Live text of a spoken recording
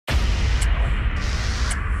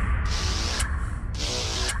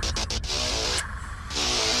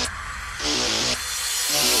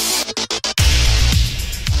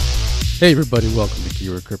Hey everybody, welcome to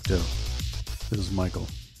Keyword Crypto. This is Michael.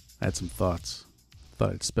 I had some thoughts.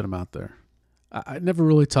 Thought I'd spit them out there. I never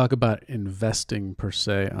really talk about investing per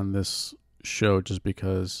se on this show just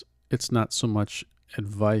because it's not so much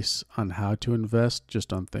advice on how to invest,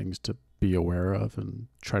 just on things to be aware of and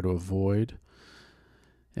try to avoid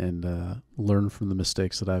and learn from the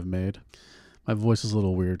mistakes that I've made. My voice is a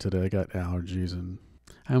little weird today. I got allergies and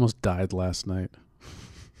I almost died last night.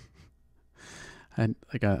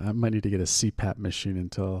 I might need to get a CPAP machine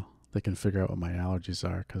until they can figure out what my allergies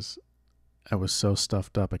are, because I was so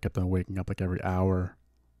stuffed up. I kept on waking up like every hour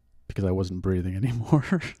because I wasn't breathing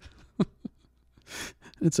anymore.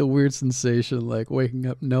 It's a weird sensation, like waking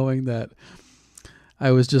up knowing that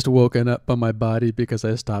I was just woken up by my body because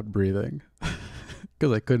I stopped breathing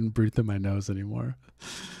because I couldn't breathe through my nose anymore.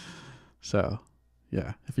 So,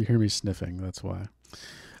 yeah, if you hear me sniffing, that's why.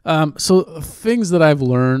 So things that I've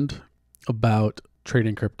learned about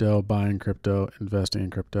trading crypto, buying crypto, investing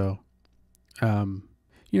in crypto.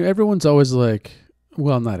 Everyone's always like,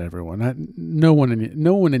 well, not everyone, no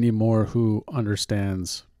one anymore who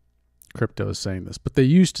understands crypto is saying this, but they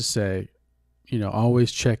used to say,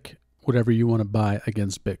 always check whatever you want to buy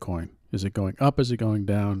against Bitcoin. Is it going up? Is it going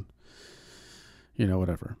down?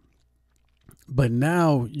 Whatever. But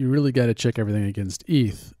now you really got to check everything against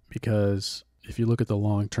ETH, because if you look at the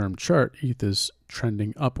long-term chart, ETH is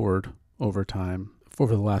trending upward over time,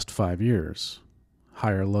 over the last 5 years,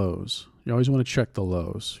 higher lows. You always want to check the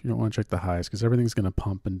lows. You don't want to check the highs, because everything's going to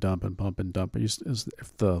pump and dump and pump and dump.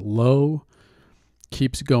 If the low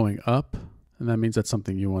keeps going up, then that means that's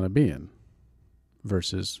something you want to be in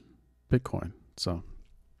versus Bitcoin. So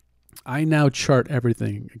I now chart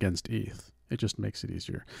everything against ETH. It just makes it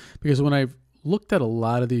easier, because when I've looked at a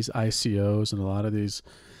lot of these ICOs and a lot of these,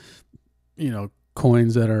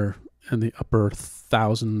 coins that are in the upper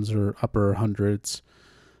thousands or upper hundreds,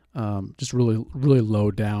 just really, really low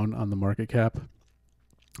down on the market cap,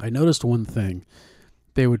 I noticed one thing.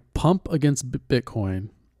 They would pump against Bitcoin,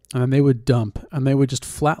 and then they would dump, and they would just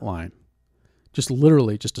flatline. Just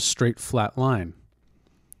literally just a straight flat line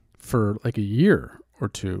for like a year or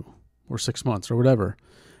two or 6 months or whatever.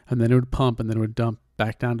 And then it would pump, and then it would dump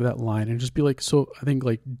back down to that line, and just be like, so I think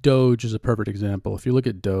like Doge is a perfect example. If you look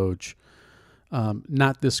at Doge,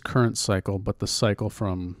 not this current cycle, but the cycle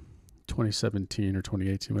from 2017 or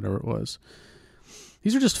 2018, whatever it was,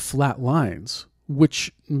 these are just flat lines,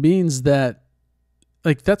 which means that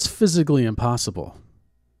like that's physically impossible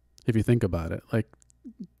if you think about it. Like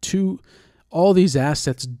all these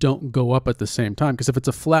assets don't go up at the same time, because if it's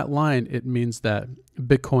a flat line, it means that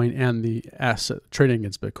Bitcoin and the asset trading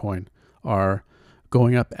against Bitcoin are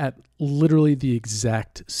going up at literally the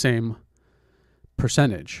exact same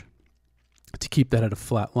percentage to keep that at a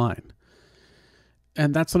flat line.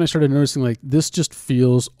 And that's when I started noticing, like, this just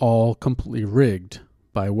feels all completely rigged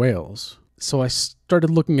by whales. So I started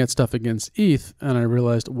looking at stuff against ETH, and I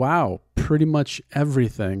realized, wow, pretty much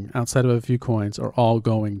everything outside of a few coins are all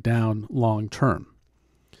going down long term.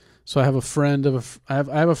 So I have a friend I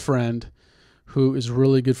have a friend who is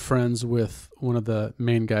really good friends with one of the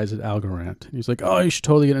main guys at Algorand. And he's like, oh, you should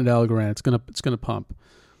totally get into Algorand. It's gonna pump.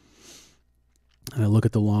 And I look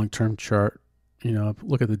at the long-term chart,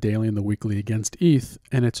 look at the daily and the weekly against ETH,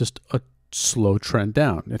 and it's just a slow trend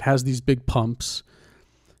down. It has these big pumps,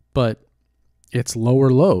 but it's lower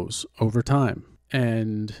lows over time.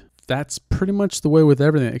 And that's pretty much the way with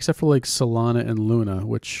everything, except for like Solana and Luna,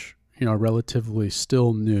 which, are relatively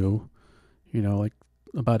still new, like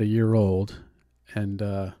about a year old and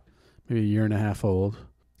maybe a year and a half old.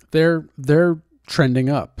 They're trending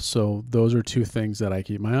up. So those are two things that I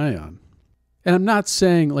keep my eye on. And I'm not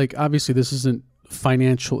saying, like, obviously this isn't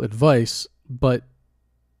financial advice, but,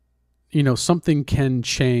 something can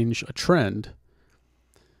change a trend.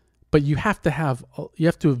 But you have to have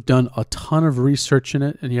done a ton of research in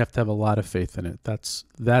it, and you have to have a lot of faith in it.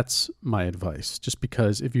 That's my advice. Just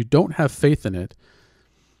because if you don't have faith in it,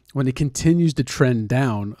 when it continues to trend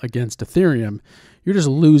down against Ethereum, you're just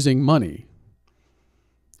losing money.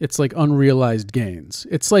 It's like unrealized gains.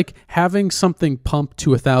 It's like having something pump to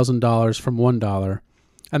 $1,000 from $1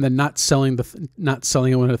 and then not selling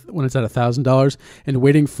it when it's at $1,000 and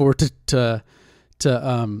waiting for it to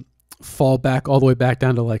fall back all the way back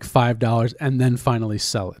down to like $5 and then finally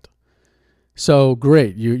sell it. So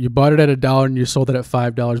great, you bought it at $1 and you sold it at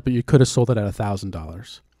 $5, but you could have sold it at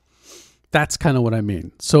 $1,000. That's kind of what I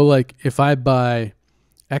mean. So like if I buy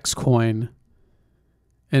X coin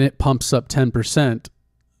and it pumps up 10%,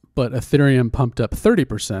 but Ethereum pumped up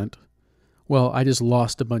 30%, well, I just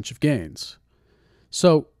lost a bunch of gains.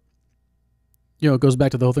 So, it goes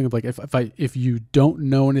back to the whole thing of like, if you don't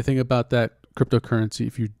know anything about that cryptocurrency,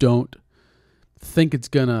 if you don't think it's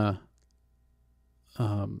gonna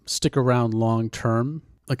stick around long term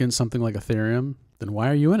against something like Ethereum, then why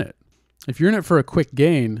are you in it? If you're in it for a quick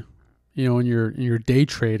gain, and you're day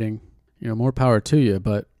trading, more power to you.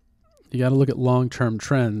 But you got to look at long-term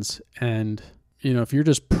trends. And if you're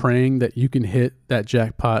just praying that you can hit that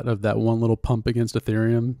jackpot of that one little pump against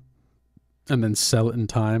Ethereum and then sell it in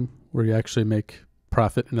time where you actually make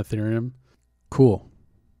profit in Ethereum, cool,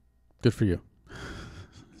 good for you.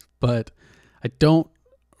 But I don't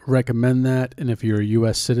recommend that. And if you're a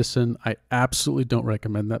U.S. citizen, I absolutely don't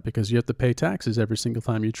recommend that, because you have to pay taxes every single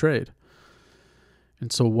time you trade.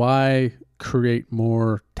 And so why create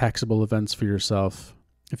more taxable events for yourself?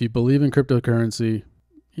 If you believe in cryptocurrency,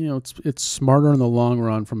 it's smarter in the long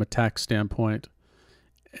run from a tax standpoint,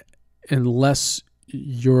 unless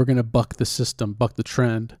you're going to buck the system, buck the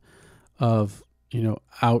trend of,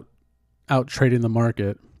 out trading the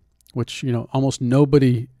market, which, almost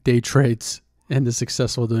nobody day trades and is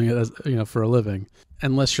successful doing it as, for a living,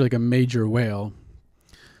 unless you're like a major whale.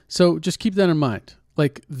 So just keep that in mind.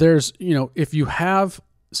 Like there's, if you have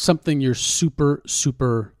something you're super,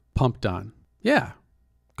 super pumped on, yeah,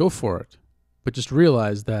 go for it. But just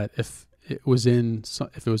realize that if it was in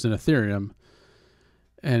Ethereum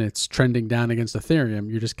and it's trending down against Ethereum,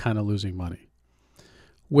 you're just kind of losing money,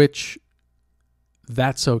 which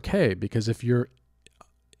that's okay. Because if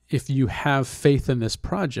you have faith in this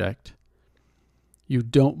project, you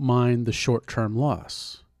don't mind the short-term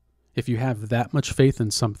loss. If you have that much faith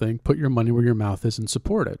in something, put your money where your mouth is and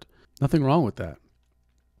support it. Nothing wrong with that.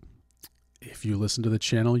 If you listen to the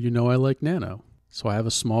channel, I like Nano. So I have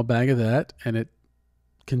a small bag of that, and it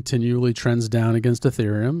continually trends down against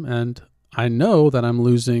Ethereum. And I know that I'm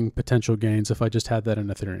losing potential gains if I just had that in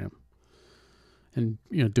Ethereum. And,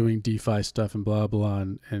 doing DeFi stuff and blah, blah,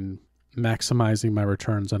 and maximizing my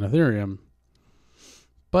returns on Ethereum.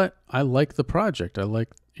 But I like the project. I like,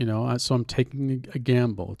 so I'm taking a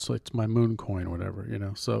gamble. It's my moon coin or whatever,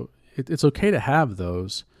 So it's okay to have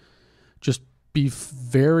those. Just be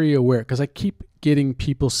very aware, because I keep getting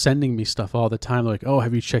people sending me stuff all the time. Like, oh,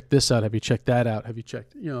 have you checked this out? Have you checked that out? Have you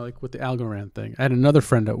checked, like with the Algorand thing. I had another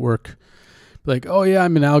friend at work, like, oh yeah,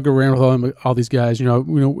 I'm in Algorand with all these guys.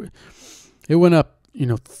 It went up,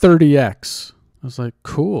 30x. I was like,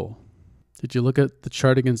 cool. Did you look at the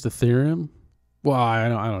chart against Ethereum? Well, I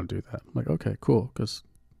don't do that. I'm like, okay, cool, because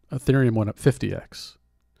Ethereum went up 50x.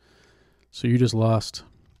 So you just lost,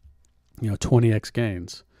 20x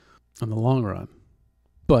gains in the long run.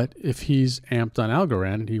 But if he's amped on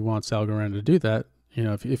Algorand and he wants Algorand to do that,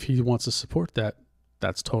 if he wants to support that,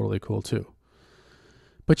 that's totally cool too.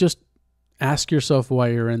 But just ask yourself why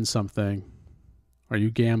you're in something. Are you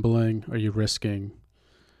gambling? Are you risking?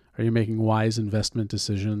 Are you making wise investment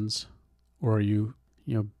decisions? Or are you,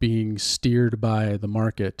 being steered by the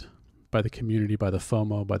market, by the community, by the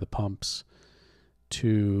FOMO, by the pumps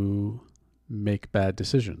to make bad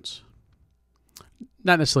decisions?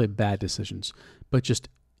 Not necessarily bad decisions, but just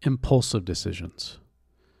impulsive decisions.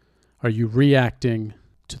 Are you reacting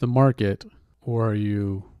to the market, or are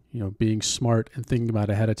you, being smart and thinking about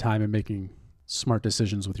it ahead of time and making smart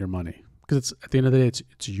decisions with your money? Because it's, at the end of the day,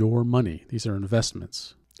 it's your money. These are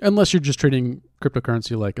investments. Unless you're just trading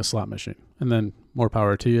cryptocurrency like a slot machine, and then more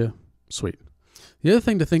power to you. Sweet. The other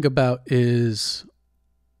thing to think about is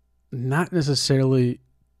not necessarily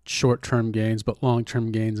short-term gains, but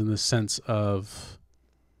long-term gains in the sense of,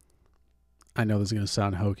 I know this is going to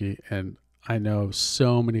sound hokey, and I know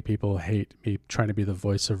so many people hate me trying to be the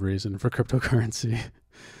voice of reason for cryptocurrency,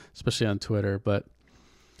 especially on Twitter. But,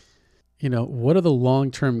 what are the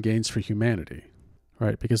long-term gains for humanity,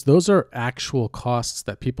 right? Because those are actual costs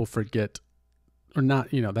that people forget, or not,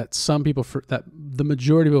 that some people, that the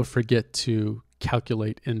majority will forget to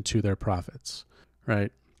calculate into their profits,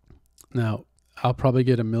 right? Now, I'll probably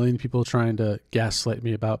get 1 million people trying to gaslight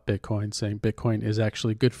me about Bitcoin, saying Bitcoin is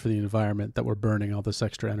actually good for the environment, that we're burning all this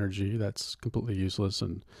extra energy that's completely useless,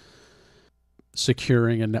 and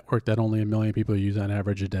securing a network that only 1 million people use on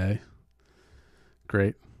average a day.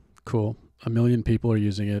 Great. Cool. 1 million people are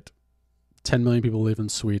using it. 10 million people live in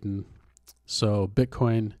Sweden. So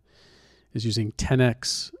Bitcoin is using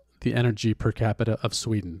 10x the energy per capita of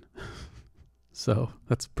Sweden. So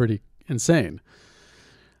that's pretty insane.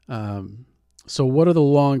 So what are the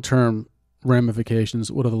long-term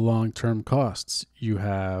ramifications? What are the long-term costs? You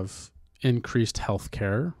have increased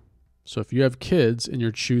healthcare. So if you have kids and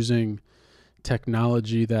you're choosing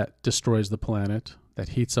technology that destroys the planet, that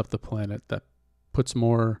heats up the planet, that puts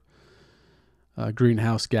more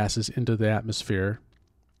greenhouse gases into the atmosphere,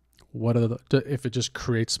 if it just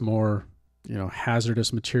creates more,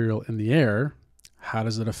 hazardous material in the air, how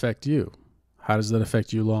does it affect you? How does that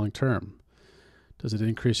affect you long term? Does it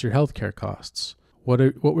increase your healthcare costs? What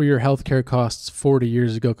were your healthcare costs 40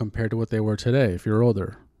 years ago compared to what they were today? If you're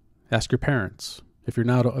older, ask your parents. If you're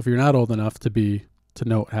not old enough to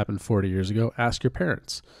know what happened 40 years ago, ask your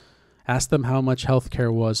parents. Ask them how much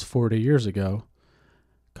healthcare was 40 years ago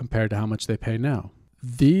compared to how much they pay now.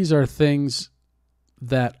 These are things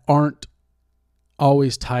that aren't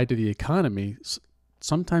always tied to the economy.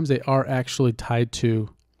 Sometimes they are actually tied to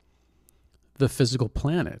the physical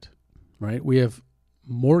planet, right? We have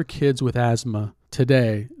more kids with asthma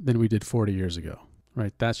today than we did 40 years ago,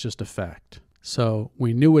 right? That's just a fact. So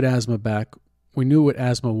we knew what asthma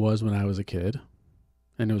was when I was a kid,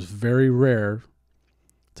 and it was very rare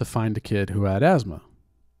to find a kid who had asthma.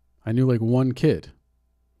 I knew like one kid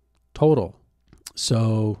total.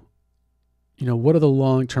 So, what are the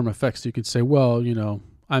long-term effects? You could say, well,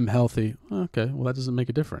 I'm healthy. Okay, well, that doesn't make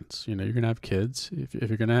a difference. You're going to have kids. If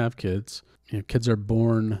you're going to have kids, kids are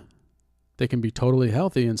born, they can be totally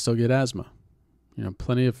healthy and still get asthma.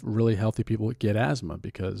 Plenty of really healthy people get asthma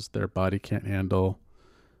because their body can't handle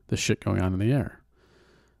the shit going on in the air.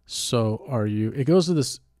 So it goes to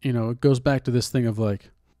this, it goes back to this thing of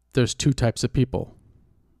like, there's two types of people.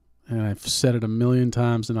 And I've said it a million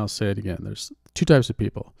times and I'll say it again. There's two types of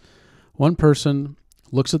people. One person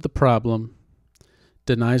looks at the problem,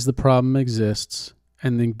 denies the problem exists,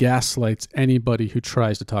 and then gaslights anybody who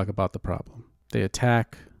tries to talk about the problem. They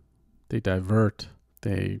attack, they divert,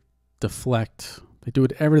 they deflect, they do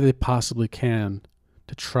whatever they possibly can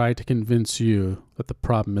to try to convince you that the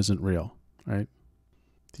problem isn't real, right?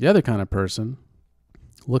 The other kind of person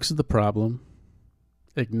looks at the problem,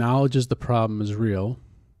 acknowledges the problem is real,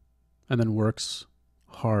 and then works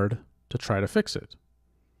hard to try to fix it,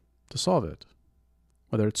 to solve it.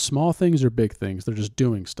 Whether it's small things or big things, they're just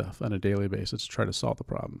doing stuff on a daily basis to try to solve the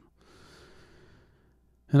problem.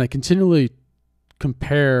 And I continually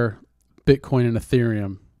compare Bitcoin and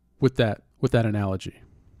Ethereum with that analogy.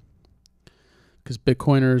 Because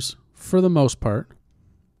Bitcoiners, for the most part,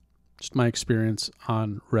 just my experience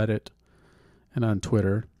on Reddit and on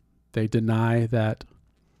Twitter, they deny that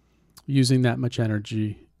using that much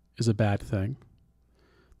energy is a bad thing.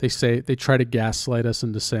 They try to gaslight us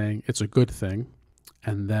into saying it's a good thing,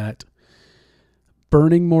 and that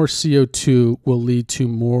burning more CO2 will lead to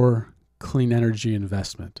more clean energy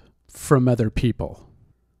investment from other people.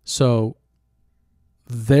 So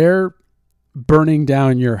they're burning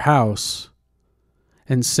down your house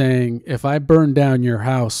and saying, if I burn down your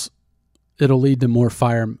house, it'll lead to more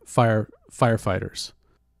firefighters.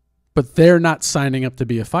 But they're not signing up to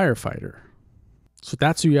be a firefighter. So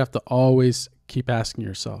that's what you have to always keep asking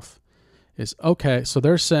yourself is, okay, so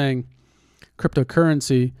they're saying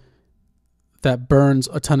cryptocurrency that burns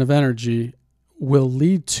a ton of energy will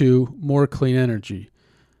lead to more clean energy.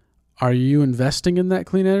 Are you investing in that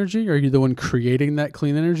clean energy? Are you the one creating that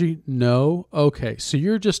clean energy? No? Okay, so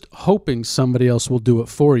you're just hoping somebody else will do it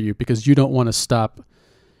for you because you don't want to stop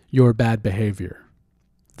your bad behavior.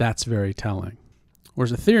 That's very telling.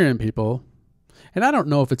 Whereas Ethereum people, and I don't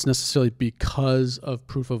know if it's necessarily because of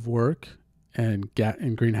proof of work and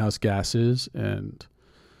greenhouse gases and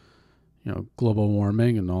global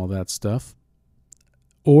warming and all that stuff,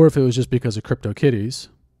 or if it was just because of CryptoKitties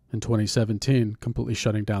in 2017 completely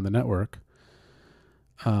shutting down the network.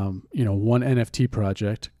 One NFT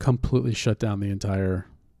project completely shut down the entire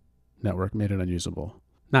network, made it unusable.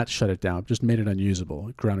 Not shut it down, just made it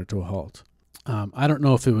unusable, ground it to a halt. I don't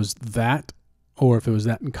know if it was that or if it was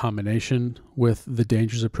that in combination with the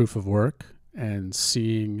dangers of proof of work and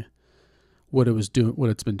seeing what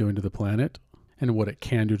it's been doing to the planet and what it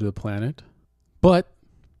can do to the planet. But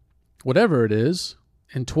whatever it is,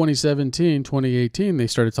 in 2017, 2018, they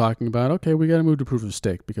started talking about, okay, we got to move to proof of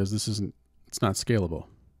stake because it's not scalable.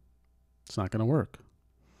 It's not going to work.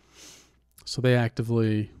 So they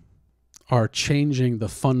actively are changing the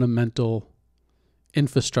fundamental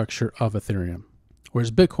infrastructure of Ethereum.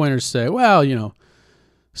 Whereas Bitcoiners say, well,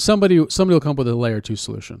 somebody will come up with a layer 2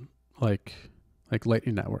 solution, like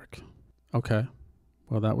Lightning Network. Okay.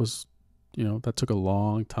 Well, that took a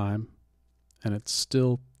long time and it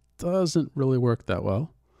still doesn't really work that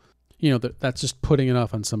well. That's just putting it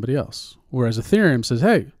off on somebody else. Whereas Ethereum says,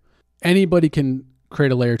 hey, anybody can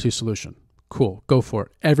create a layer 2 solution. Cool, go for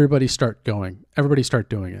it. Everybody start doing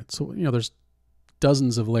it. So, there's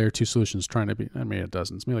dozens of layer 2 solutions maybe a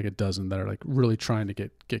dozen that are like really trying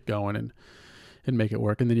to get going and make it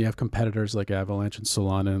work. And then you have competitors like Avalanche and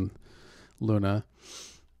Solana and Luna.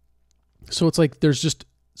 So it's like there's just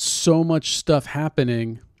so much stuff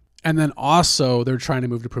happening. And then also they're trying to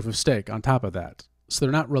move to proof of stake on top of that. So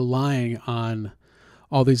they're not relying on,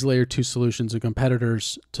 all these layer 2 solutions and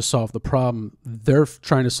competitors to solve the problem. They're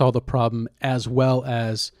trying to solve the problem as well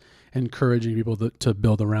as encouraging people to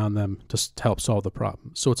build around them to help solve the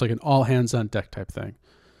problem. So it's like an all hands on deck type thing.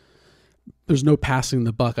 There's no passing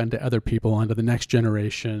the buck onto other people, onto the next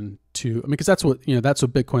generation because that's what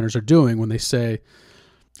Bitcoiners are doing when they say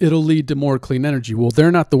it'll lead to more clean energy. Well,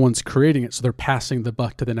 they're not the ones creating it, so they're passing the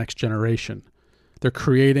buck to the next generation. They're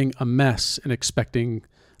creating a mess and expecting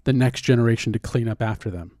the next generation to clean up after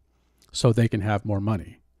them so they can have more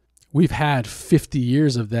money. We've had 50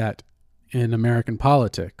 years of that in American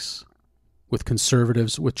politics with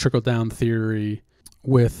conservatives, with trickle-down theory,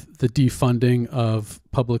 with the defunding of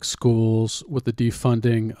public schools, with the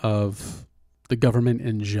defunding of the government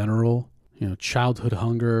in general. Childhood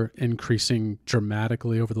hunger increasing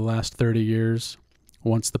dramatically over the last 30 years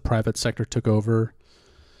once the private sector took over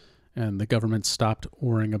and the government stopped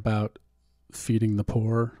worrying about feeding the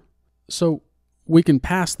poor. So we can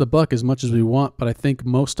pass the buck as much as we want, but I think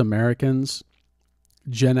most Americans,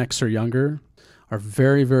 Gen X or younger, are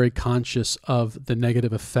very, very conscious of the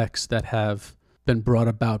negative effects that have been brought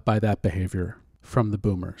about by that behavior from the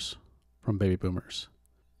boomers, from baby boomers.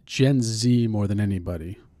 Gen Z more than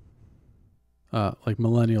anybody, like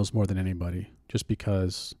millennials more than anybody, just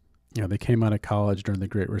because they came out of college during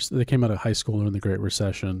they came out of high school during the Great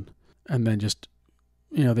Recession, and then just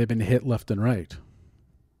they've been hit left and right.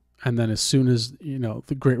 And then as soon as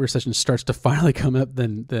the Great Recession starts to finally come up,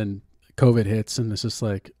 then COVID hits, and it's just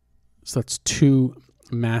like, so that's two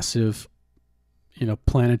massive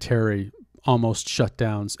planetary almost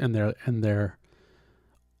shutdowns in their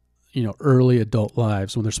early adult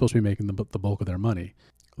lives when they're supposed to be making the bulk of their money.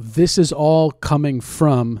 This is all coming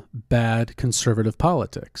from bad conservative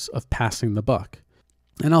politics of passing the buck.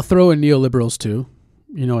 And I'll throw in neoliberals too.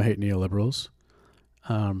 I hate neoliberals.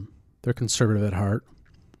 They're conservative at heart.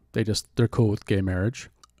 They're cool with gay marriage.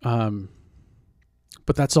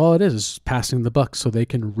 But that's all it is passing the buck so they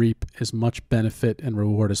can reap as much benefit and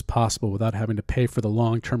reward as possible without having to pay for the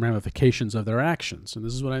long-term ramifications of their actions. And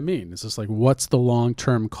this is what I mean. It's just like, what's the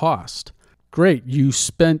long-term cost? Great, you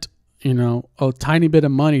spent, a tiny bit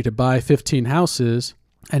of money to buy 15 houses,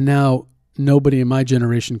 and now nobody in my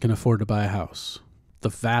generation can afford to buy a house. The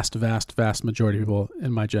vast, vast, vast majority of people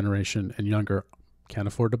in my generation and younger can't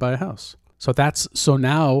afford to buy a house. So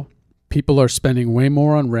now people are spending way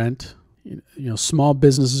more on rent. Small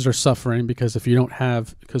businesses are suffering because we don't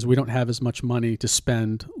have as much money to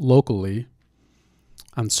spend locally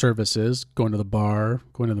on services, going to the bar,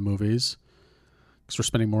 going to the movies, because we're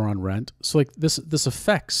spending more on rent. So like this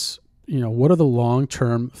affects, what are the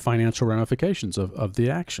long-term financial ramifications of the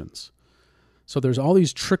actions? So there's all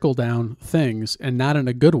these trickle-down things, and not in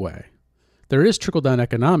a good way. There is trickle-down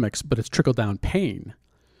economics, but it's trickle-down pain.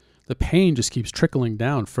 The pain just keeps trickling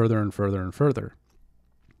down further and further and further.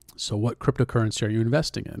 So what cryptocurrency are you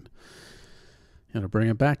investing in? To bring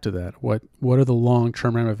it back to that, what are the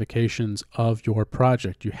long-term ramifications of your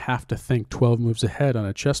project? You have to think 12 moves ahead on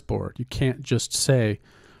a chessboard. You can't just say,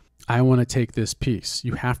 I want to take this piece.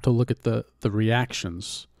 You have to look at the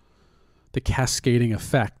reactions, the cascading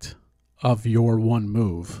effect of your one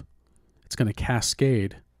move. It's going to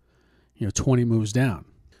cascade, 20 moves down.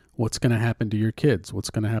 What's going to happen to your kids?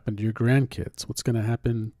 What's going to happen to your grandkids? What's going to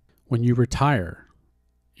happen when you retire?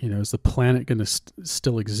 Is the planet going to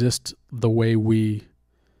still exist the way we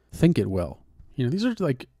think it will? These are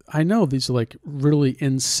I know these are really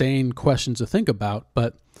insane questions to think about,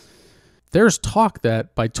 but there's talk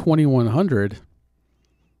that by 2100,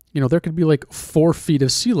 there could be 4 feet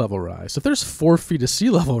of sea level rise. If there's 4 feet of sea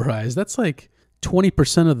level rise, that's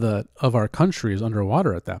 20% of our country is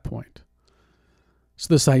underwater at that point. So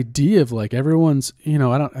this idea of everyone's,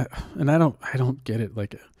 I don't get it.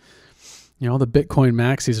 All the Bitcoin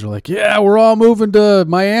maxis are like, yeah, we're all moving to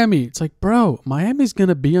Miami. It's like, bro, Miami's going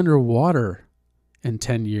to be underwater in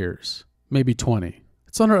 10 years, maybe 20.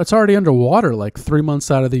 It's already underwater 3 months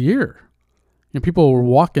out of the year. People were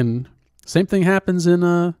walking. Same thing happens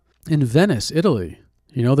in Venice, Italy.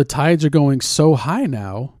 The tides are going so high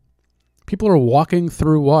now. People are walking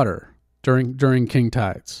through water during king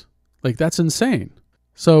tides. That's insane.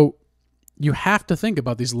 So you have to think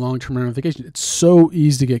about these long-term ramifications. It's so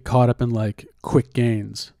easy to get caught up in quick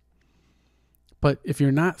gains. But if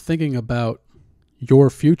you're not thinking about your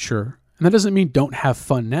future, and that doesn't mean don't have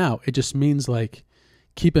fun now. It just means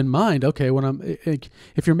keep in mind, okay,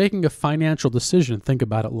 if you're making a financial decision, think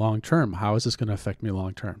about it long-term. How is this going to affect me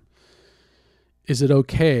long-term? Is it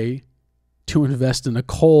okay to invest in a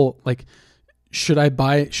coal? Should I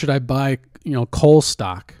buy coal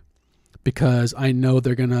stock because I know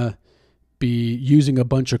they're going to be using a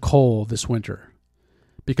bunch of coal this winter?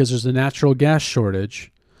 because there's a natural gas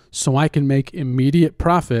shortage, so I can make immediate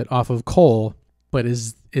profit off of coal. But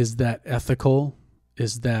is that ethical?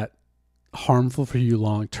 Is that harmful for you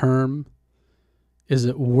long term? Is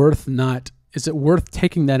it worth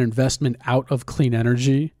taking that investment out of clean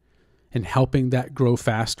energy and helping that grow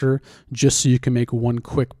faster just so you can make one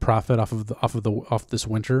quick profit off this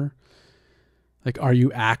winter? Like, are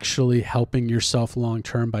you actually helping yourself long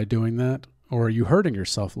term by doing that, or are you hurting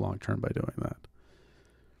yourself long term by doing that?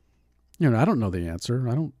 I don't know the answer.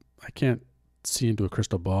 I can't see into a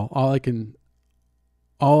crystal ball.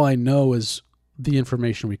 All I know is the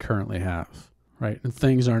information we currently have, right? And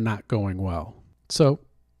things are not going well. So,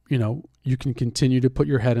 you can continue to put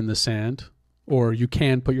your head in the sand, or you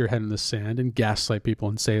can put your head in the sand and gaslight people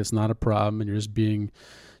and say it's not a problem and you're just being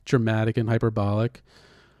dramatic and hyperbolic.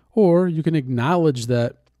 Or you can acknowledge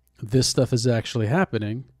that this stuff is actually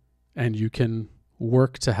happening and you can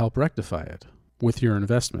work to help rectify it with your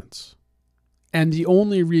investments. And the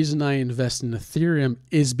only reason I invest in Ethereum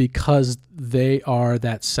is because they are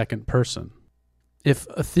that second person. If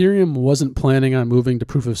Ethereum wasn't planning on moving to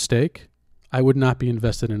proof of stake, I would not be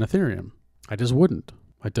invested in Ethereum. I just wouldn't.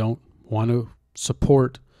 I don't want to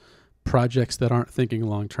support projects that aren't thinking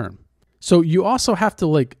long term. So you also have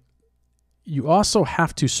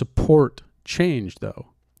to support change, though.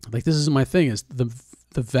 Like, this is my thing, is the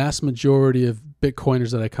vast majority of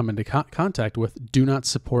Bitcoiners that I come into contact with do not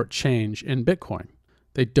support change in Bitcoin.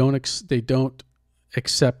 They don't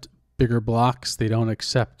accept bigger blocks. They don't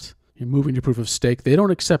accept moving to proof of stake. They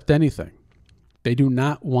don't accept anything. They do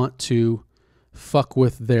not want to fuck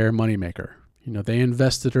with their moneymaker. They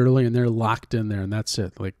invested early and they're locked in there, and that's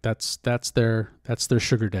it. Like, that's their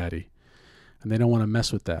sugar daddy, and they don't want to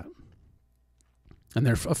mess with that. And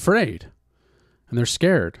they're afraid and they're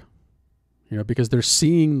scared, because they're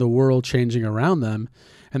seeing the world changing around them,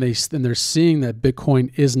 and they're seeing that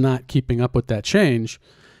Bitcoin is not keeping up with that change.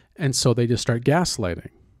 And so they just start gaslighting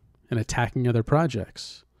and attacking other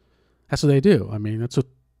projects. That's what they do. I mean, that's what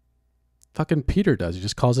fucking Peter does. He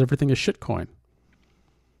just calls everything a shitcoin.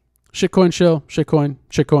 Shitcoin shill, shitcoin,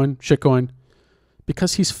 shitcoin, shitcoin.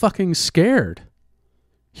 Because he's fucking scared.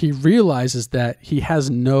 He realizes that he has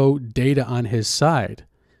no data on his side.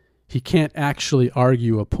 He can't actually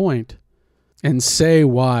argue a point and say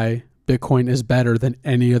why Bitcoin is better than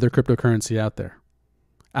any other cryptocurrency out there.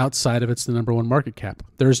 Outside of it's the number one market cap.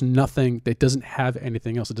 There's nothing that doesn't have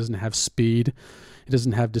anything else. It doesn't have speed. It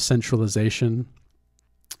doesn't have decentralization.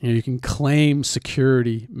 You can claim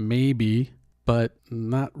security maybe, but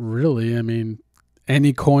not really. I mean,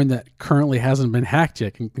 any coin that currently hasn't been hacked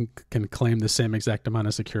yet can claim the same exact amount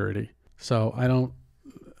of security. So I don't,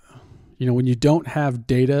 when you don't have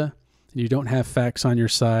data and you don't have facts on your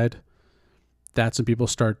side, that's when people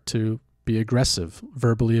start to be aggressive,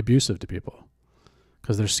 verbally abusive to people,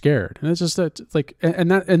 because they're scared. And it's just that, it's like, and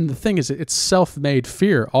the thing is, it's self-made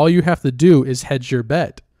fear. All you have to do is hedge your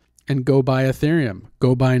bet and go buy Ethereum,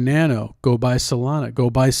 go buy Nano, go buy Solana, go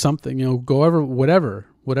buy something, go over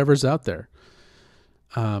whatever's out there.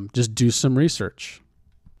 Just do some research.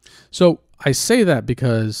 So I say that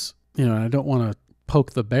because, I don't want to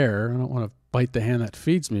poke the bear. I don't want to bite the hand that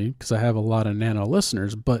feeds me, because I have a lot of Nano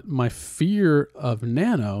listeners. But my fear of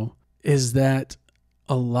Nano is that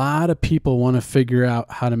a lot of people want to figure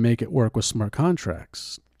out how to make it work with smart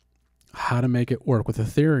contracts, how to make it work with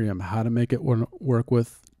Ethereum, how to make it work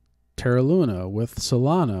with Terra Luna, with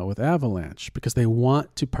Solana, with Avalanche, because they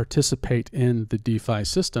want to participate in the DeFi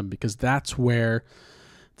system, because that's where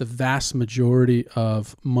the vast majority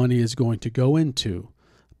of money is going to go into,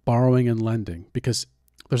 borrowing and lending. Because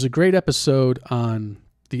there's a great episode on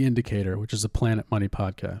The Indicator, which is a Planet Money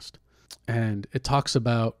podcast, and it talks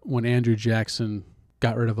about when Andrew Jackson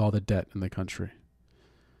got rid of all the debt in the country.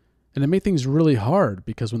 And it made things really hard,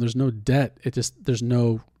 because when there's no debt, there's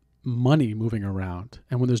no money moving around.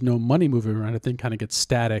 And when there's no money moving around, everything kind of gets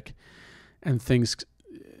static, and things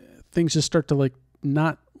just start to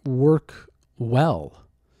not work well.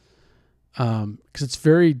 Because it's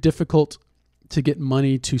very difficult to get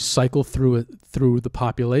money to cycle through the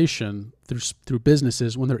population, through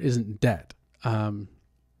businesses, when there isn't debt.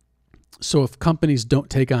 So if companies don't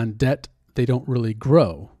take on debt, they don't really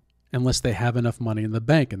grow unless they have enough money in the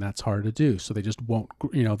bank, and that's hard to do. So they just won't,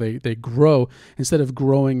 they grow. Instead of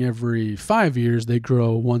growing every 5 years, they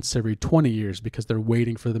grow once every 20 years, because they're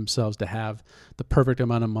waiting for themselves to have the perfect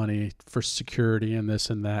amount of money for security and this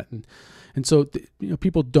and that. And so,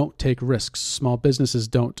 people don't take risks. Small businesses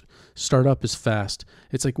don't start up as fast.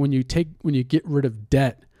 It's like when you get rid of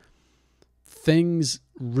debt, things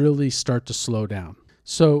really start to slow down.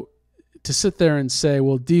 So to sit there and say,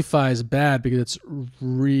 well, DeFi is bad because it's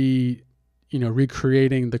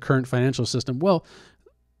recreating the current financial system. Well,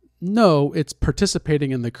 no, it's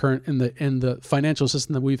participating in the financial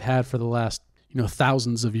system that we've had for the last,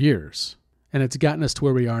 thousands of years. And it's gotten us to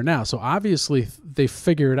where we are now. So obviously they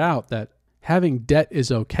figured out that having debt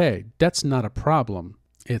is okay. Debt's not a problem.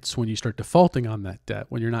 It's when you start defaulting on that debt,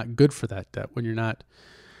 when you're not good for that debt, when you're not.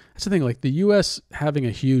 That's the thing. Like the U.S. having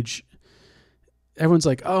a huge. Everyone's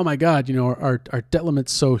like, oh my God, our debt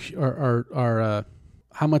limit's our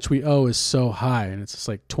how much we owe is so high, and it's just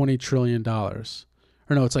like $20 trillion, or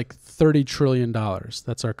no, it's like $30 trillion.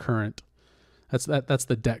 That's our current. That's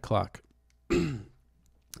the debt clock.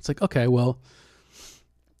 It's like, okay, well,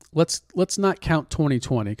 let's not count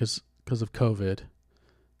 2020 because of COVID.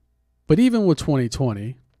 But even with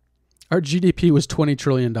 2020, our GDP was $20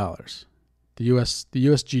 trillion. The US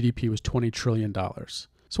GDP was $20 trillion.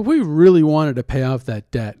 So if we really wanted to pay off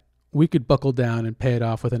that debt, we could buckle down and pay it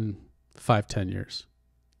off within 5-10 years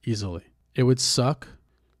easily. It would suck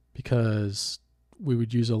because we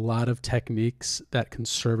would use a lot of techniques that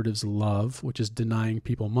conservatives love, which is denying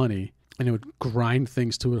people money, and it would grind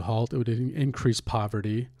things to a halt. It would increase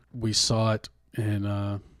poverty. We saw it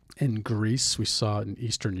in Greece. We saw it in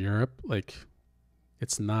Eastern Europe. Like,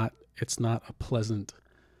 it's not a pleasant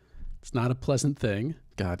thing.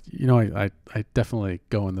 God, I definitely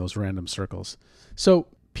go in those random circles. So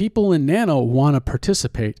people in Nano want to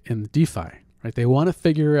participate in DeFi, right? They want to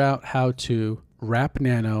figure out how to wrap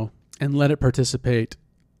Nano and let it participate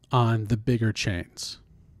on the bigger chains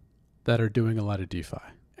that are doing a lot of DeFi.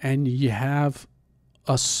 And you have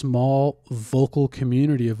a small vocal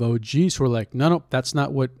community of OGs who are like, no, that's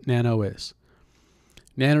not what Nano is.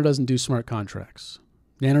 Nano doesn't do smart contracts.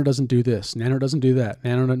 Nano doesn't do this. Nano doesn't do that.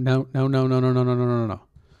 Nano, no.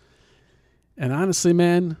 And honestly,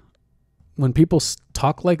 man, when people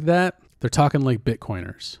talk like that, they're talking like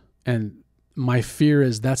Bitcoiners. And my fear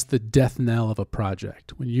is that's the death knell of a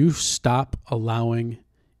project. When you stop allowing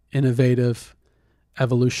innovative,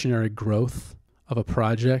 evolutionary growth of a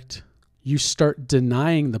project, you start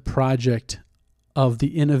denying the project of the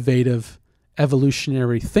innovative,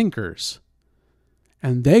 evolutionary thinkers.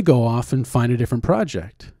 And they go off and find a different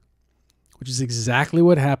project, which is exactly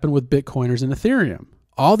what happened with Bitcoiners and Ethereum.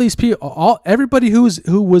 All these people, everybody who is in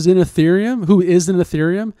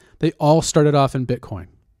Ethereum, they all started off in Bitcoin.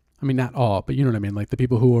 I mean, not all, but you know what I mean? Like the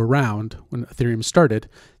people who were around when Ethereum started,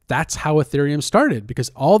 that's how Ethereum started, because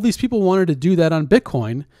all these people wanted to do that on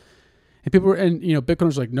Bitcoin. And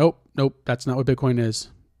Bitcoiners were like, nope, that's not what Bitcoin is.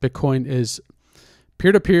 Bitcoin is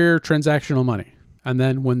peer-to-peer transactional money. And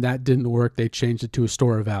then when that didn't work, they changed it to a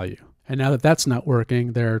store of value. And now that that's not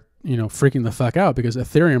working, they're, freaking the fuck out because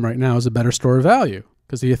Ethereum right now is a better store of value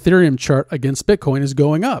because the Ethereum chart against Bitcoin is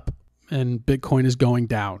going up and Bitcoin is going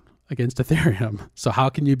down against Ethereum. So how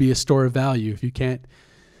can you be a store of value if you can't,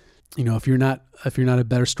 if you're not a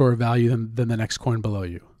better store of value than the next coin below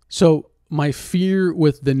you? So my fear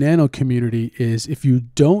with the Nano community is if you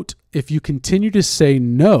continue to say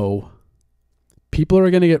no, people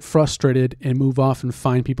are going to get frustrated and move off and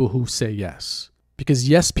find people who say yes. Because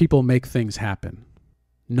yes, people make things happen.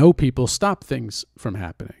 No people stop things from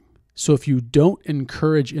happening. So if you don't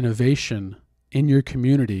encourage innovation in your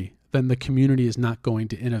community, then the community is not going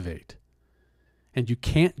to innovate. And you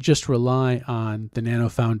can't just rely on the Nano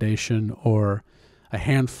Foundation or a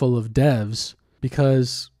handful of devs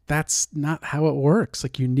because that's not how it works.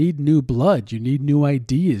 Like, you need new blood, you need new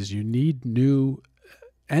ideas, you need new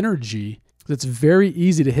energy. It's very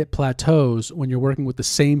easy to hit plateaus when you're working with the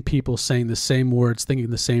same people saying the same words, thinking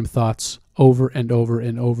the same thoughts over and over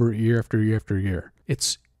and over, year after year after year.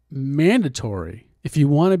 It's mandatory, if you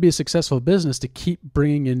want to be a successful business, to keep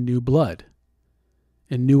bringing in new blood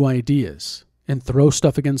and new ideas and throw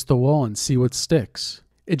stuff against the wall and see what sticks.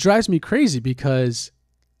 It drives me crazy because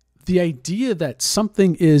the idea that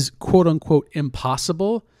something is quote unquote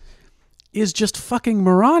impossible is just fucking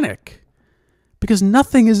moronic. Because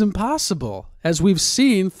nothing is impossible, as we've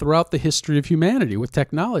seen throughout the history of humanity with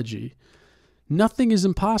technology. Nothing is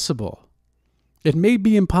impossible. It may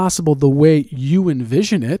be impossible the way you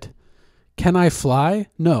envision it. Can I fly?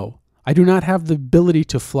 No. I do not have the ability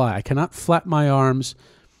to fly. I cannot flap my arms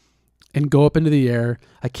and go up into the air.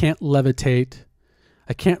 I can't levitate.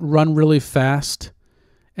 I can't run really fast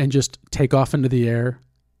and just take off into the air.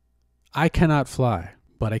 I cannot fly,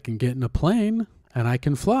 but I can get in a plane. And I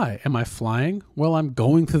can fly. Am I flying? Well, I'm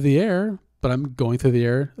going through the air, but I'm going through the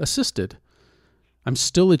air assisted. I'm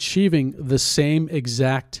still achieving the same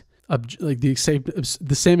exact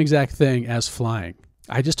the same exact thing as flying.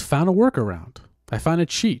 I just found a workaround. I found a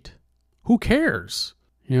cheat. Who cares?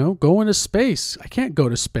 Go into space. I can't go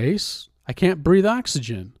to space. I can't breathe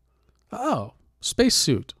oxygen. Oh,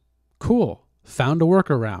 spacesuit. Cool. found a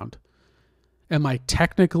workaround. Am I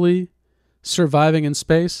technically surviving in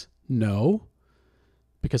space? No,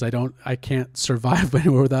 because I can't survive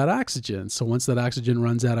anywhere without oxygen. So once that oxygen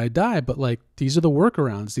runs out, I die. But like, these are the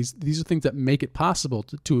workarounds. These are things that make it possible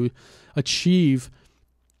to achieve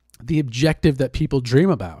the objective that people dream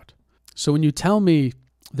about. So when you tell me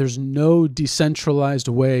there's no decentralized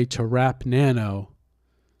way to wrap Nano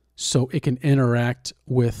so it can interact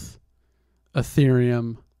with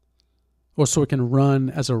Ethereum, or so it can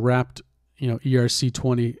run as a wrapped,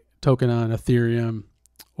 ERC20 token on Ethereum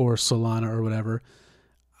or Solana or whatever,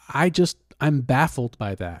 I'm baffled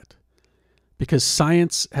by that, because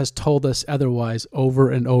science has told us otherwise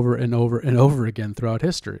over and over and over and over again throughout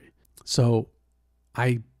history. So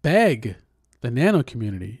I beg the Nano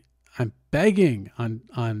community, I'm begging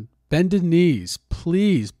on bended knees,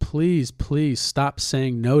 please, please, please stop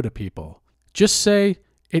saying no to people. Just say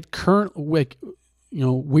we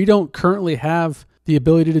don't currently have the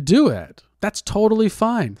ability to do it. That's totally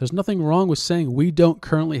fine. There's nothing wrong with saying we don't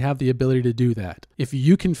currently have the ability to do that. If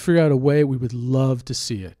you can figure out a way, we would love to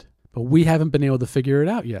see it. But we haven't been able to figure it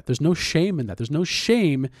out yet. There's no shame in that. There's no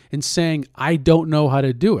shame in saying, I don't know how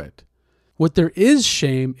to do it. What there is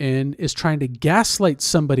shame in is trying to gaslight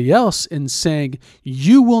somebody else and saying,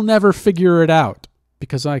 you will never figure it out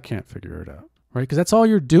because I can't figure it out, right? Because that's all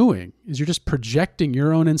you're doing, is you're just projecting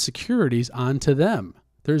your own insecurities onto them.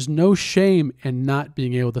 There's no shame in not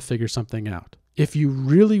being able to figure something out. If you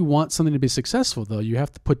really want something to be successful, though, you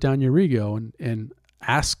have to put down your ego and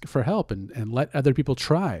ask for help and let other people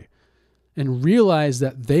try and realize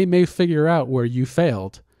that they may figure out where you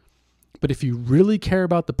failed. But if you really care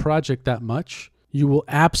about the project that much, you will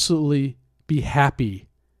absolutely be happy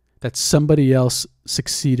that somebody else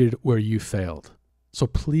succeeded where you failed. So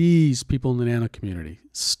please, people in the Nano community,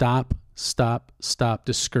 stop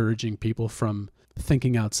discouraging people from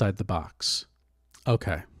thinking outside the box.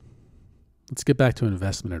 Okay, let's get back to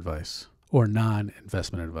investment advice, or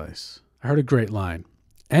non-investment advice. I heard a great line.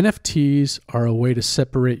 NFTs are a way to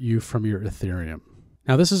separate you from your Ethereum.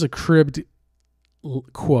 Now, this is a cribbed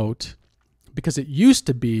quote, because it used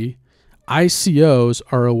to be ICOs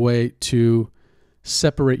are a way to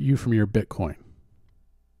separate you from your Bitcoin.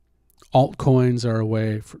 Altcoins are a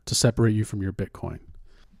way to separate you from your Bitcoin.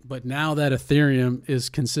 But now that Ethereum is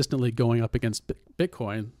consistently going up against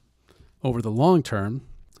Bitcoin over the long term,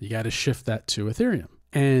 you got to shift that to Ethereum.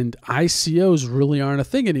 And ICOs really aren't a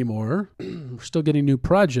thing anymore. We're still getting new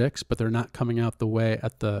projects, but they're not coming out the way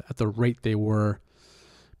at the rate they were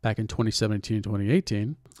back in 2017,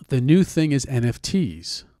 2018. The new thing is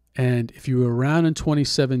NFTs. And if you were around in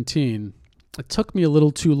 2017, it took me a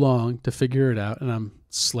little too long to figure it out, and I'm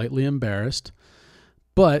slightly embarrassed.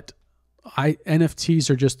 But NFTs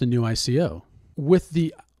are just the new ICO. With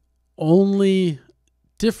the only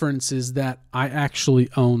difference is that I actually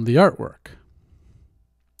own the artwork.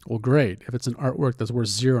 Well, great. If it's an artwork that's worth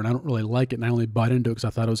zero and I don't really like it and I only bought into it because I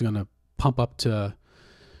thought it was going to pump up to,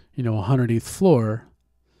 100th floor,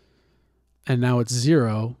 and now it's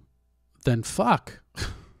zero, then fuck.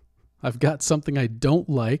 I've got something I don't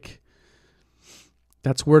like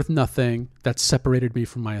that's worth nothing, that separated me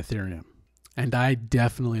from my Ethereum. And I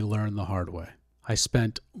definitely learned the hard way. I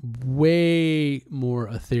spent way more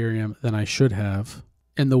Ethereum than I should have.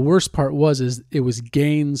 And the worst part is it was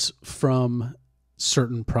gains from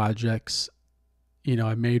certain projects.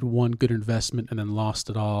 I made one good investment and then lost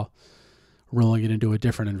it all, rolling it into a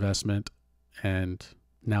different investment, and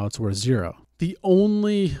now it's worth zero. The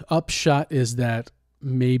only upshot is that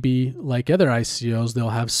maybe, like other ICOs, they'll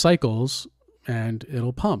have cycles and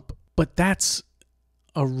it'll pump. But that's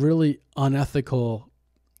a really unethical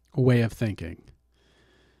way of thinking.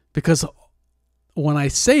 Because when I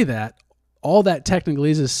say that, all that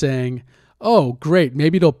technically is saying, oh, great,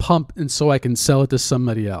 maybe it'll pump and so I can sell it to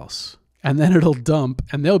somebody else. And then it'll dump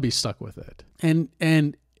and they'll be stuck with it.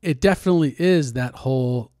 And it definitely is that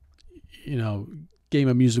whole, game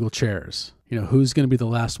of musical chairs. Who's going to be the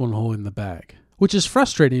last one holding the bag? Which is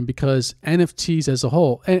frustrating because NFTs as a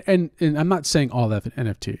whole, and I'm not saying all that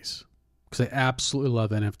NFTs, because I absolutely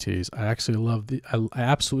love NFTs. I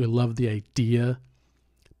absolutely love the idea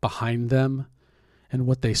behind them and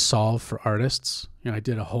what they solve for artists. I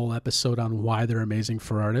did a whole episode on why they're amazing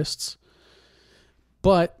for artists.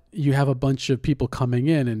 But you have a bunch of people coming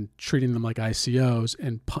in and treating them like ICOs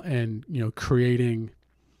and creating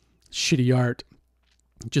shitty art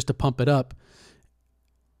just to pump it up,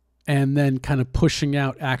 and then kind of pushing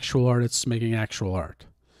out actual artists making actual art.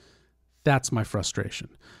 That's my frustration.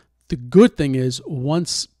 The good thing is,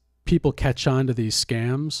 once people catch on to these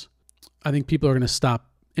scams, I think people are going to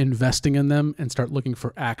stop investing in them and start looking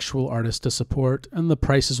for actual artists to support, and the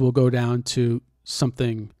prices will go down to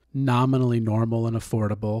something nominally normal and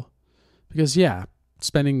affordable. Because yeah,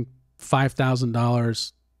 spending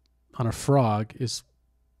 $5,000 on a frog is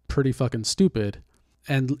pretty fucking stupid,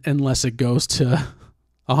 and unless it goes to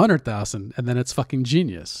 100,000, and then it's fucking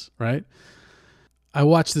genius, right? I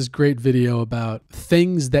watched this great video about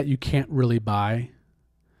things that you can't really buy.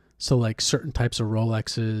 So like certain types of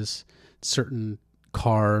Rolexes, certain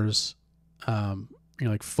cars,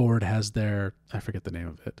 like Ford has their, I forget the name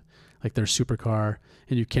of it, like their supercar,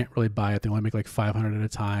 and you can't really buy it. They only make like 500 at a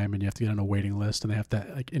time, and you have to get on a waiting list, and they have to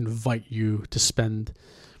like invite you to spend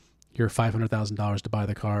your $500,000 to buy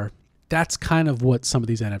the car. That's kind of what some of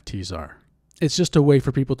these NFTs are. It's just a way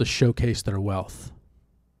for people to showcase their wealth.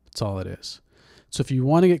 That's all it is. So if you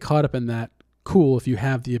want to get caught up in that, cool, if you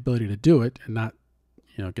have the ability to do it and not,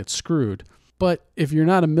 get screwed. But if you're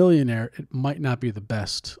not a millionaire, it might not be the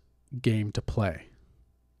best game to play.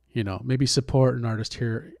 Maybe support an artist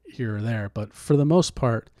here or there, but for the most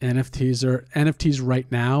part, NFTs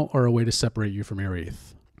right now are a way to separate you from your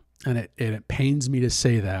ETH. And it pains me to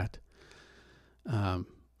say that. And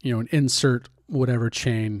insert whatever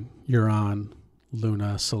chain you're on,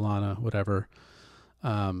 Luna, Solana, whatever.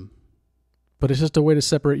 But it's just a way to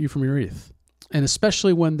separate you from your ETH. And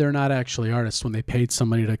especially when they're not actually artists, when they paid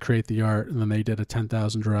somebody to create the art and then they did a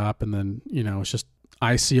 10,000 drop, and then, it's just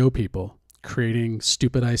ICO people creating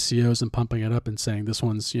stupid ICOs and pumping it up and saying this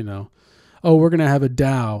one's, oh, we're going to have a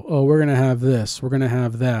DAO. Oh, we're going to have this. We're going to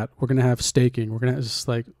have that. We're going to have staking. We're going to just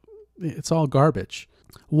like, it's all garbage.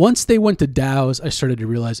 Once they went to DAOs, I started to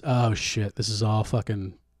realize, oh shit, this is all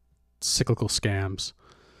fucking cyclical scams.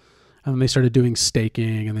 And then they started doing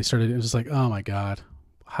staking, and it was like, oh my God,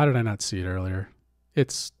 how did I not see it earlier?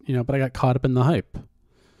 It's, but I got caught up in the hype.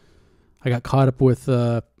 I got caught up with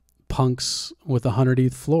punks with 100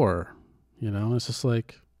 ETH floor. It's just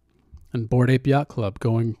like, and Bored Ape Yacht Club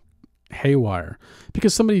going haywire.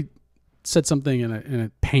 Because somebody said something and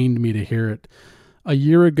it pained me to hear it. A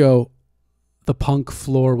year ago, the punk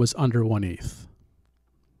floor was under 1 ETH.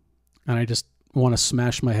 And I just want to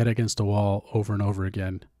smash my head against a wall over and over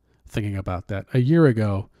again thinking about that. A year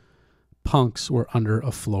ago, punks were under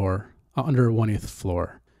a 1 ETH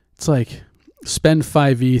floor. It's like spend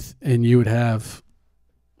 5 ETH and you would have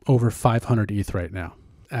over 500 ETH right now.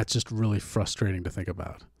 That's just really frustrating to think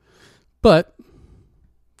about. But,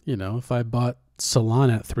 if I bought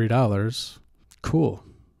Solana at $3, cool.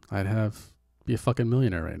 I'd be a fucking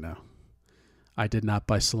millionaire right now. I did not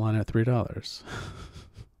buy Solana at $3.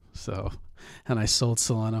 So, and I sold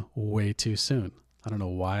Solana way too soon. I don't know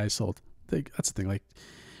why I sold. That's the thing. Like,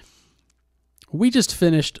 we just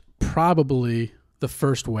finished probably the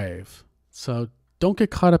first wave. So don't get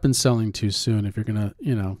caught up in selling too soon if you're going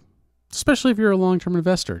to, especially if you're a long-term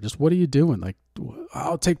investor. Just what are you doing? Like,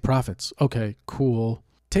 I'll take profits. Okay, cool.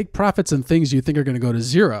 Take profits in things you think are going to go to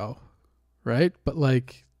zero, right? But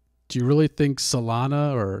like, do you really think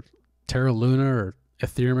Solana or Terra Luna or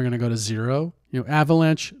Ethereum are going to go to zero?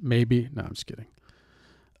 Avalanche, maybe. No, I'm just kidding.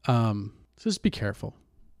 Just be careful.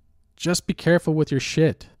 Just be careful with your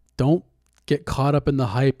shit. Don't get caught up in the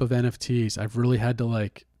hype of NFTs. I've really had to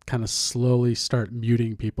kind of slowly start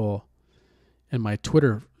muting people in my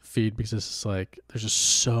Twitter feed because it's like there's just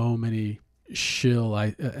so many shill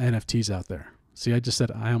NFTs out there. See, I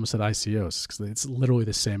almost said ICOs because it's literally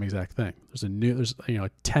the same exact thing. There's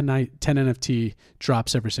 10 NFT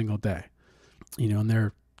drops every single day. And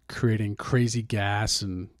they're creating crazy gas,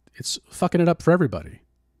 and it's fucking it up for everybody.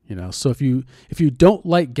 So if you don't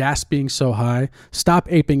like gas being so high,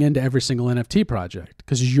 stop aping into every single NFT project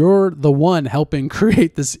because you're the one helping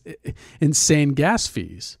create this insane gas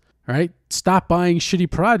fees. All right, stop buying shitty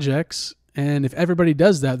projects, and if everybody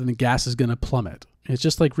does that, then the gas is going to plummet. It's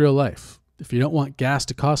just like real life. If you don't want gas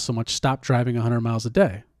to cost so much, stop driving 100 miles a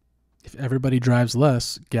day. If everybody drives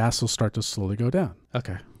less, gas will start to slowly go down.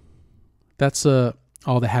 Okay, that's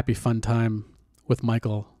all the happy fun time with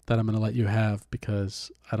Michael that I'm going to let you have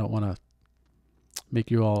because I don't want to make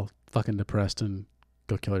you all fucking depressed and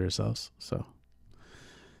go kill yourselves. So,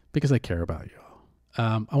 because I care about you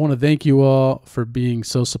all. I want to thank you all for being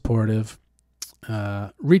so supportive.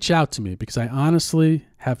 Reach out to me because I honestly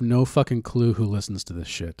have no fucking clue who listens to this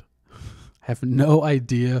shit. I have no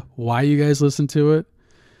idea why you guys listen to it,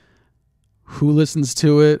 who listens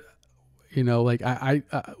to it, I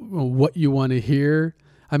what you want to hear.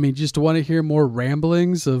 I mean, just want to hear more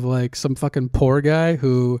ramblings of some fucking poor guy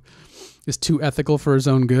who is too ethical for his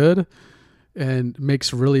own good and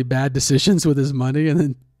makes really bad decisions with his money and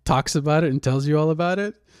then talks about it and tells you all about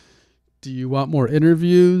it. Do you want more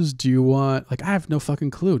interviews? Do you want, I have no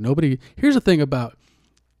fucking clue. Here's the thing about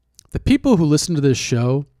The people who listen to this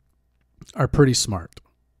show are pretty smart.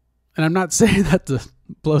 And I'm not saying that to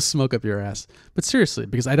blow smoke up your ass, but seriously,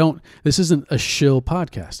 because this isn't a shill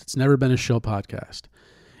podcast. It's never been a shill podcast.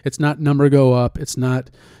 It's not number go up. It's not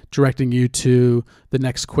directing you to the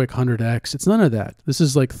next quick 100x. It's none of that. This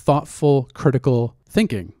is like thoughtful, critical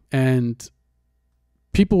thinking. And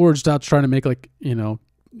people who are just out trying to make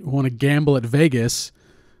want to gamble at Vegas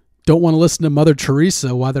don't want to listen to Mother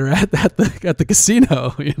Teresa while they're at the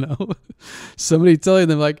casino, Somebody telling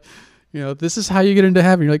them like, this is how you get into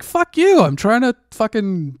heaven. You're like, fuck you. I'm trying to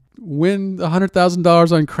fucking win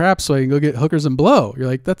 $100,000 on crap so I can go get hookers and blow. You're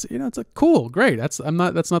like, that's, it's like, cool, great. That's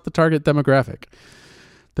not the target demographic.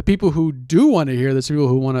 The people who do want to hear this are people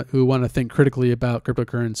who want to think critically about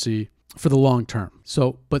cryptocurrency for the long term.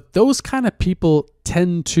 So, but those kind of people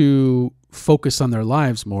tend to focus on their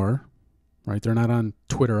lives more, right? They're not on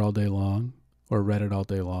Twitter all day long or Reddit all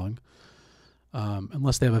day long.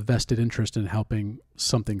 Unless they have a vested interest in helping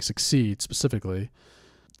something succeed specifically,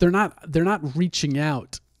 they're not reaching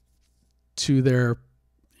out to their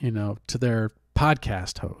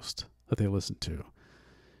podcast host that they listen to.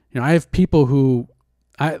 I have people who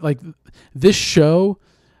I like this show.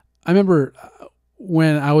 I remember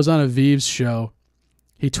when I was on Aviv's show,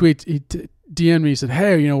 he DM'd me, he said,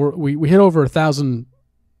 hey, we hit over 1,000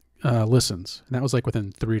 listens, and that was like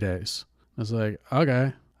within 3 days. I was like,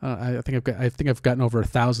 okay. I think I've gotten over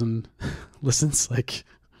 1,000 listens like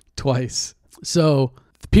twice. So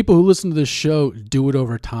the people who listen to this show do it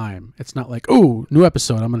over time. It's not like, oh, new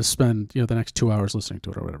episode, I'm going to spend the next 2 hours listening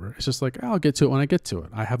to it or whatever. It's just like, I'll get to it when I get to it.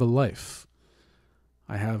 I have a life.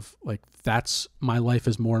 My life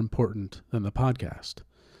is more important than the podcast.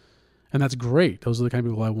 And that's great. Those are the kind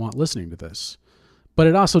of people I want listening to this. But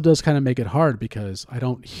it also does kind of make it hard because I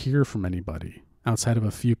don't hear from anybody outside of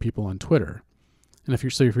a few people on Twitter. And if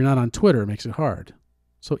you're not on Twitter, it makes it hard.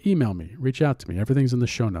 So email me, reach out to me. Everything's in the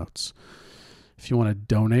show notes. If you want to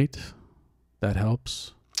donate, that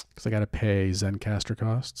helps because I got to pay Zencaster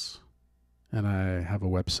costs and I have a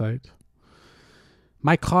website.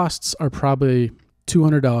 My costs are probably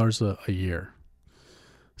 $200 a year.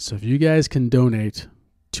 So if you guys can donate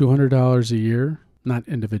 $200 a year, not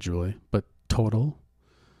individually, but total,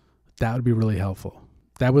 that would be really helpful.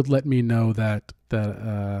 That would let me know that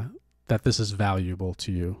this is valuable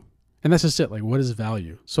to you. And that's just it. Like, what is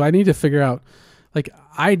value? So I need to figure out, like,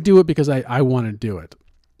 I do it because I want to do it.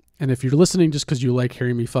 And if you're listening just because you like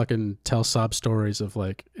hearing me fucking tell sob stories of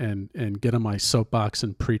like, and get on my soapbox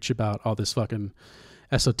and preach about all this fucking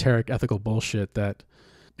esoteric ethical bullshit that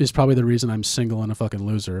is probably the reason I'm single and a fucking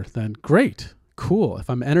loser, then great, cool. If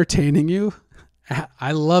I'm entertaining you,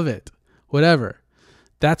 I love it. Whatever.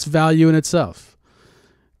 That's value in itself.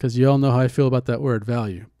 Because you all know how I feel about that word,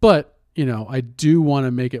 value. But I do want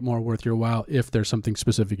to make it more worth your while if there's something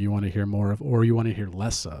specific you want to hear more of or you want to hear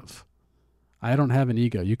less of. I don't have an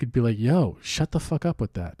ego. You could be like, yo, shut the fuck up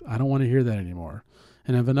with that. I don't want to hear that anymore.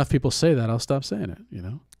 And if enough people say that, I'll stop saying it,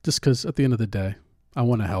 Just because at the end of the day, I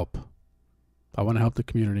want to help. I want to help the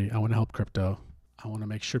community. I want to help crypto. I want to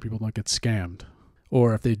make sure people don't get scammed.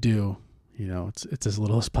 Or if they do, it's as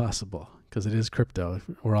little as possible. Because it is crypto.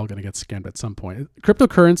 We're all going to get scammed at some point.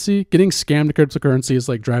 Cryptocurrency, getting scammed to cryptocurrency is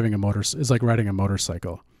like riding a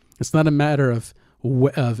motorcycle. It's not a matter of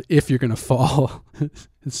if you're going to fall.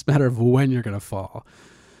 It's a matter of when you're going to fall.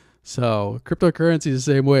 So cryptocurrency is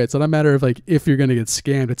the same way. It's not a matter of like if you're going to get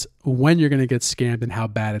scammed. It's when you're going to get scammed and how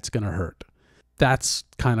bad it's going to hurt. That's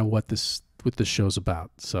kind of what this show's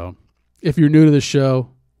about. So if you're new to the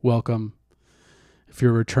show, welcome. If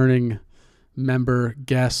you're a returning member,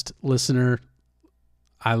 guest, listener,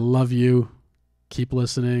 I love you. Keep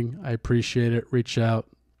listening. I appreciate it. Reach out.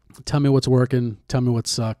 Tell me what's working. Tell me what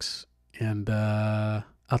sucks. And I'll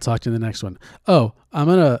talk to you in the next one. Oh, I'm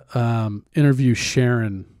going to interview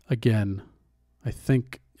Sharon again, I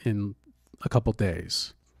think in a couple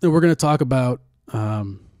days. And we're going to talk about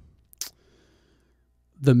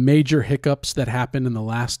the major hiccups that happened in the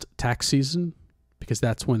last tax season, because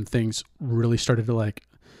that's when things really started to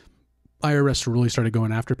IRS really started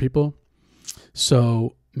going after people.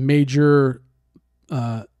 So major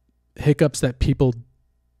hiccups that people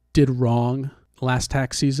did wrong last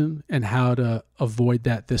tax season and how to avoid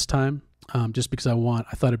that this time. Just because I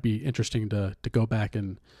thought it'd be interesting to go back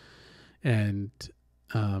and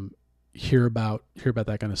hear about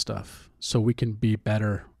that kind of stuff, so we can be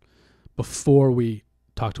better before we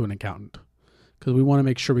talk to an accountant. Because we want to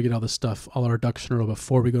make sure we get all this stuff, all our ducks in a row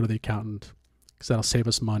before we go to the accountant. Because that'll save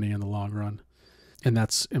us money in the long run. And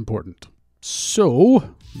that's important.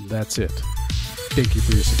 So that's it. Thank you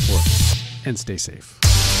for your support and stay safe.